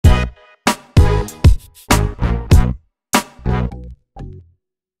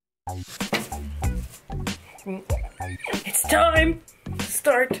It's time to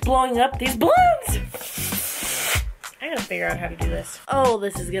start blowing up these balloons. I gotta figure out how to do this. Oh,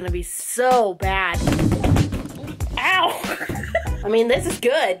 this is gonna be so bad. Ow! I mean, this is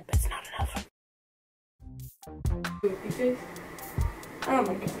good, but it's not enough. Oh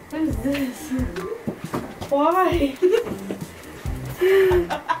my god, what is this? Why?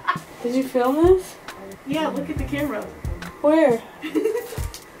 Did you film this? Yeah, look at the camera. Where?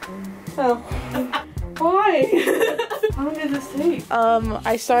 Oh. Why? How long did this take?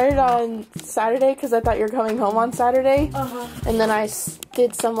 I started on Saturday because I thought you were coming home on Saturday. And then I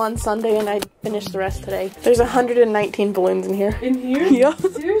did some on Sunday and I finished the rest today. There's 119 balloons in here. In here? Yeah.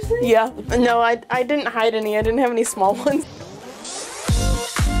 Seriously? Yeah. No, I didn't hide any. I didn't have any small ones.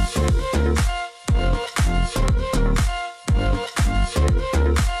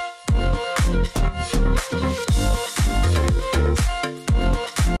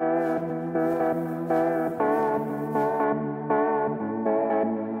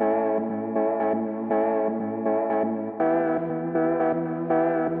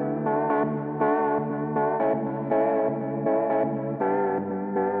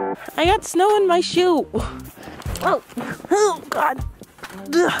 I got snow in my shoe. Oh, oh God.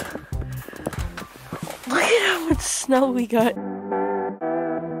 Ugh. Look at how much snow we got.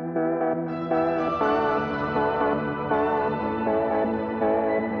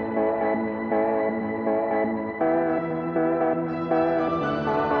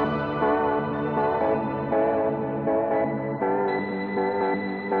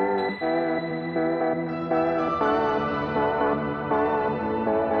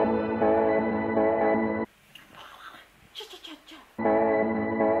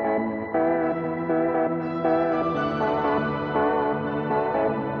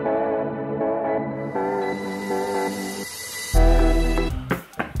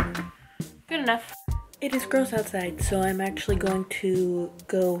 Enough. It is gross outside, so I'm actually going to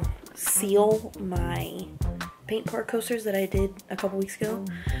go seal my paint pour coasters that I did a couple weeks ago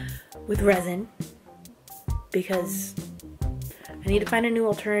with resin because I need to find a new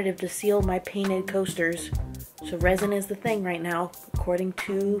alternative to seal my painted coasters. So resin is the thing right now. According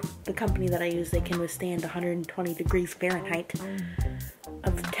to the company that I use, they can withstand 120 degrees Fahrenheit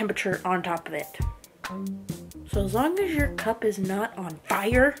of temperature on top of it. So as long as your cup is not on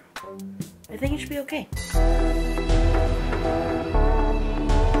fire, I think it should be okay.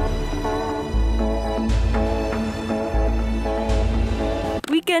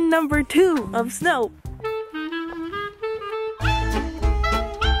 Weekend number 2 of snow.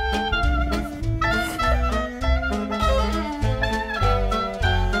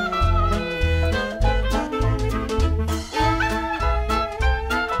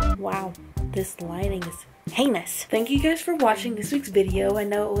 Wow, this lighting is heinous. Thank you guys for watching this week's video. I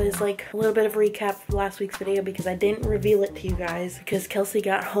know it was like a little bit of a recap of last week's video because I didn't reveal it to you guys because Kelsey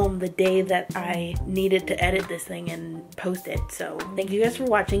got home the day that I needed to edit this thing and post it. So thank you guys for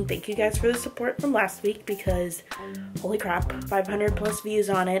watching. Thank you guys for the support from last week because holy crap, 500 plus views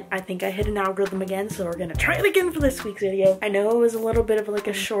on it. I think I hit an algorithm again, so we're gonna try it again for this week's video. I know it was a little bit of like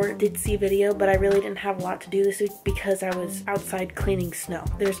a short ditzy video, but I really didn't have a lot to do this week because I was outside cleaning snow.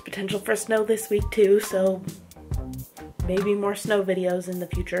 There's potential for snow this week too, so maybe more snow videos in the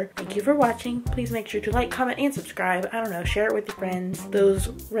future. Thank you for watching. Please make sure to like, comment, and subscribe. I don't know, share it with your friends. Those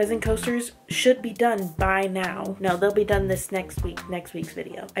resin coasters should be done by now. No, they'll be done this next week's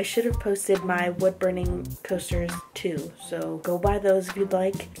video. I should have posted my wood burning coasters too, so go buy those if you'd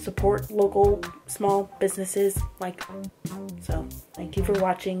like. Support local small businesses like. So thank you for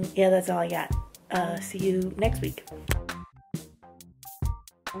watching. Yeah, that's all I got. See you next week.